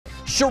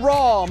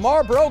Cheraw,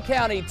 Marlboro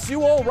County,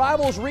 two old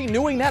rivals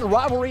renewing that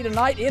rivalry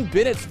tonight in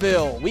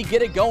Bennettsville. We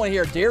get it going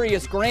here.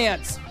 Darius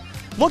Grant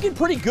looking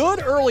pretty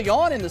good early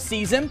on in the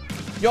season.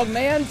 Young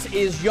man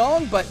is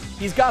young, but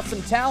he's got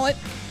some talent,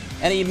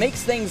 and he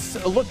makes things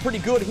look pretty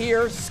good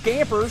here.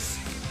 Scampers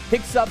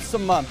picks up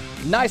some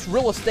nice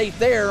real estate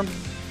there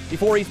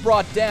before he's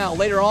brought down.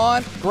 Later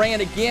on, Grant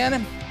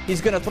again.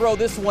 He's going to throw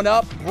this one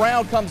up.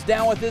 Brown comes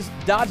down with this,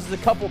 dodges a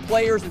couple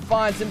players, and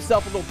finds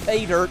himself a little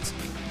pay dirt,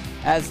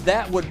 as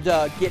that would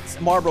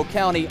get Marlboro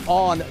County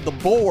on the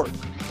board.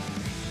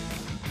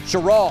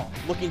 Cheraw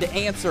looking to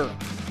answer.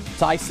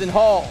 Tyson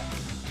Hall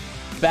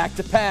back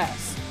to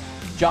pass.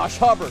 Josh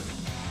Hubbard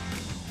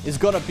is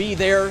going to be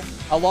there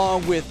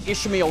along with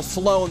Ishmael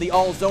Sloan, the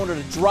all-zoner,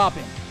 to drop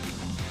him.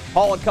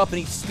 Hall and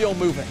company still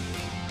moving.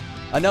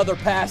 Another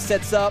pass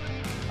sets up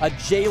a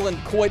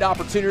Jalen Coit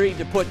opportunity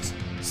to put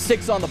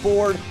 6 on the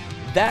board.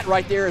 That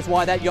right there is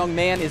why that young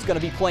man is going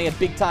to be playing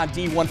big-time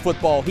D1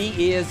 football.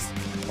 He is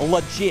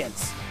legit.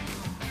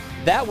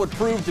 That would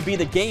prove to be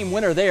the game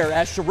winner there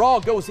as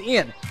Cheraw goes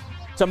in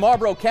to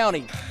Marlboro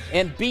County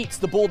and beats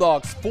the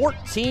Bulldogs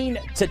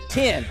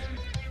 14-10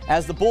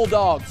 as the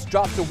Bulldogs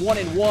drop to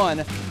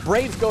 1-1.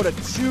 Braves go to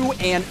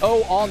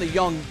 2-0 on the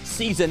young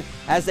season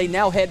as they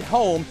now head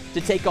home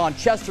to take on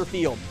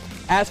Chesterfield.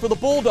 As for the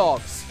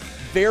Bulldogs,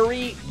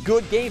 very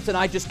good game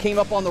tonight, just came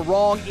up on the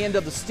wrong end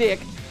of the stick.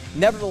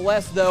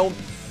 Nevertheless, though,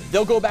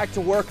 they'll go back to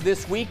work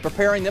this week,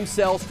 preparing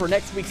themselves for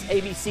next week's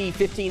ABC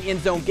 15 End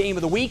Zone Game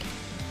of the Week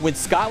when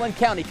Scotland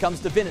County comes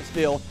to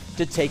Bennettsville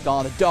to take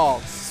on the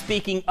Dogs.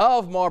 Speaking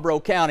of Marlboro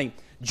County,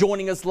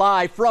 joining us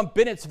live from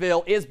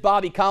Bennettsville is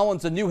Bobby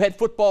Collins, the new head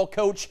football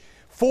coach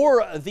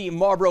for the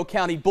Marlboro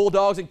County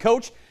Bulldogs. And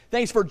Coach,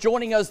 thanks for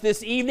joining us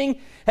this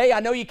evening. Hey, I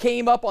know you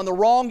came up on the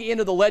wrong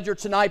end of the ledger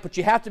tonight, but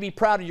you have to be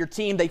proud of your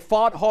team. They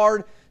fought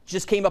hard,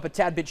 just came up a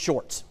tad bit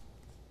short.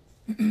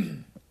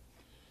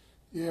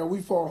 Yeah,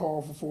 we fought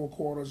hard for 4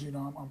 quarters. You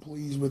know, I'm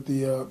pleased with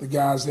the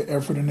guys, their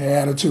effort and their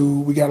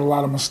attitude. We got a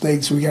lot of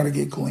mistakes. We got to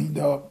get cleaned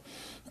up.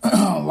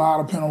 A lot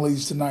of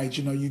penalties tonight.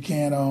 You know, you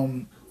can't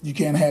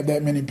have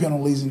that many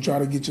penalties and try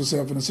to get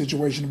yourself in a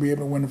situation to be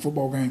able to win the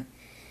football game.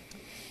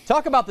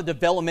 Talk about the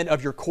development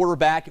of your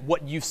quarterback,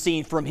 what you've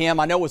seen from him.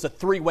 I know it was a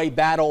 3-way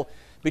battle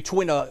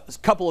between a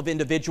couple of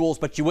individuals,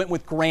 but you went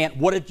with Grant.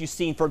 What have you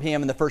seen from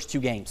him in the first 2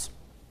 games?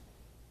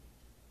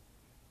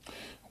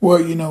 Well,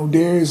 you know,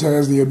 Darius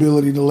has the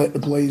ability to let the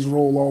plays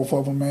roll off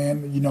of him,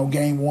 man. You know,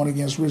 game 1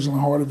 against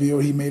Ridgeland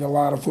Hardeeville, he made a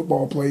lot of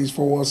football plays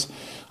for us.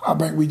 I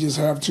think we just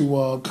have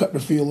to cut the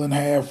field in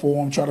half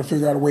for him, try to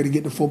figure out a way to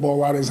get the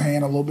football out of his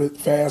hand a little bit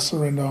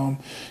faster. And,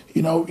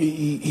 you know,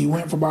 he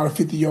went for about a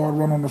 50-yard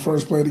run on the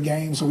first play of the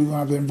game, so we're going to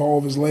have to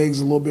involve his legs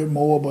a little bit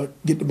more, but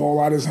get the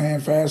ball out of his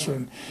hand faster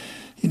and,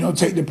 you know,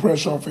 take the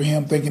pressure off of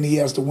him thinking he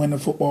has to win the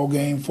football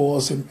game for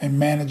us and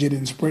manage it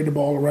and spread the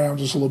ball around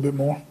just a little bit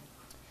more.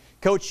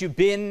 Coach, you've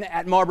been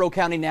at Marlboro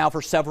County now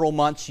for several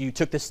months. You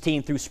took this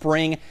team through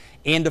spring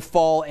into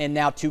fall and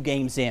now 2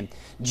 games in.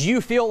 Do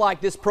you feel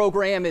like this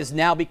program is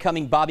now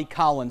becoming Bobby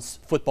Collins'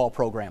 football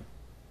program?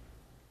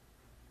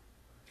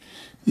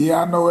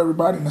 Yeah, I know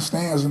everybody in the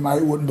stands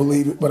tonight wouldn't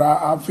believe it, but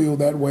I feel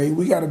that way.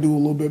 We got to do a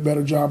little bit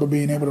better job of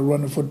being able to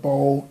run the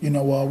football. You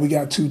know, we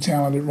got 2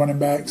 talented running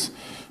backs.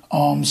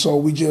 So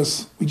we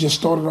just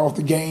started off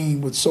the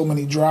game with so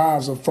many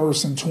drives of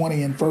 1st and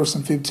 20 and 1st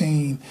and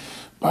 15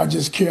 by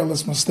just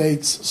careless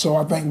mistakes. So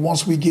I think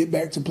once we get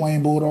back to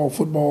playing Bulldog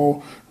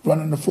football,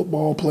 running the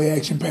football, play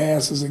action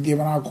passes, and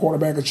giving our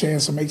quarterback a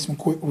chance to make some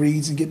quick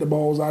reads and get the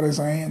balls out of his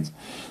hands,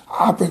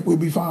 I think we'll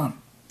be fine.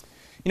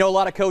 You know, a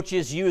lot of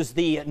coaches use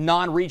the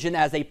non-region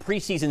as a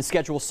preseason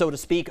schedule, so to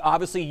speak.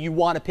 Obviously, you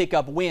want to pick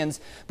up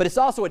wins, but it's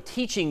also a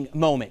teaching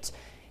moment.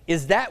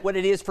 Is that what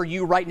it is for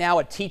you right now,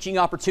 a teaching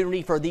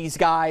opportunity for these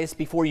guys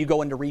before you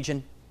go into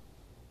region?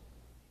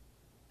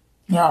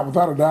 Yeah,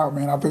 without a doubt,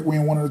 man. I think we're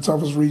in one of the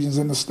toughest regions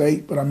in the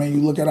state. But, I mean,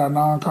 you look at our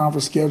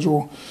non-conference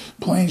schedule,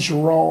 playing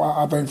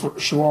Cheraw, I think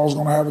Cheraw's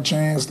going to have a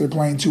chance. They're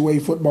playing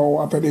 2A football.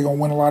 I think they're going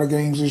to win a lot of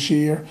games this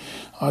year.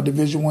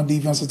 Division I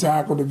defensive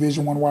tackle,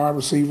 Division I wide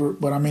receiver.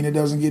 But, I mean, it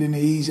doesn't get any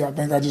easier. I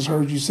think I just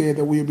heard you said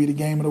that we'll be the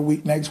game of the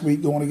week next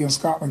week going against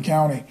Scotland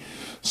County.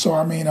 So,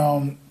 I mean,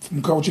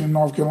 from coaching in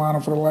North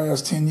Carolina for the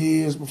last 10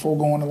 years before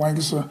going to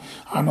Lancaster,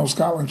 I know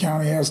Scotland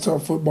County has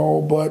tough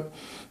football, but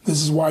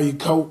this is why you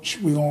coach.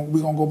 We're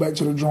gonna go back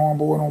to the drawing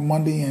board on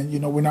Monday, and, you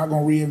know, we're not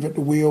going to reinvent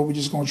the wheel. We're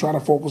just going to try to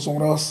focus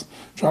on us,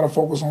 try to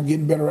focus on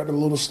getting better at the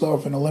little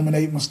stuff and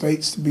eliminate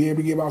mistakes to be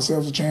able to give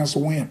ourselves a chance to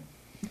win.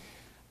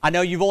 I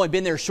know you've only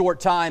been there a short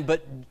time,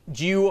 but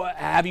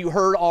have you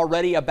heard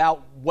already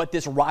about what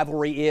this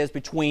rivalry is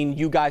between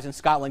you guys and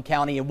Scotland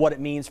County and what it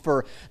means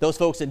for those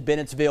folks in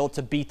Bennettsville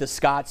to beat the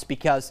Scots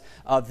because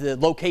of the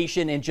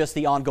location and just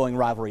the ongoing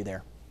rivalry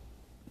there?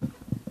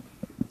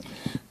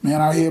 Man,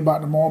 I hear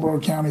about the Marlboro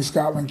County,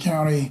 Scotland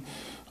County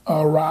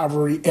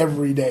rivalry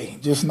every day.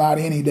 Just not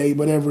any day,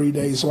 but every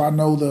day. So I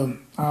know the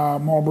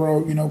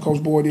Marlboro, you know,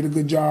 Coach Boyd did a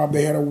good job.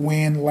 They had a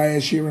win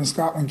last year in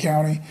Scotland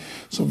County.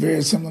 So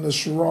very similar to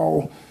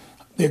Cheraw.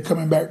 they're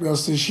coming back to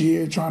us this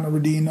year trying to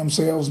redeem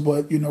themselves.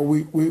 But, you know,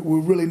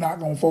 we're really not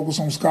going to focus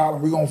on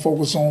Scotland. We're going to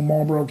focus on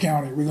Marlboro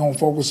County. We're going to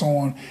focus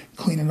on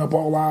cleaning up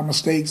all our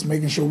mistakes,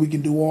 making sure we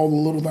can do all the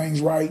little things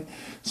right,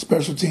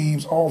 special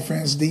teams,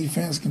 offense,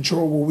 defense,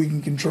 control what we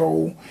can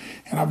control,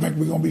 and I think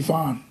we're going to be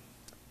fine.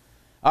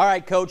 All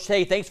right, Coach.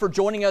 Hey, thanks for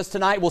joining us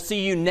tonight. We'll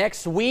see you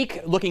next week.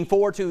 Looking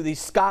forward to the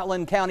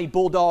Scotland County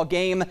Bulldog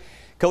game.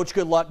 Coach,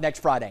 good luck next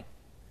Friday.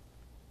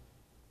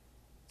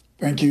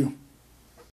 Thank you.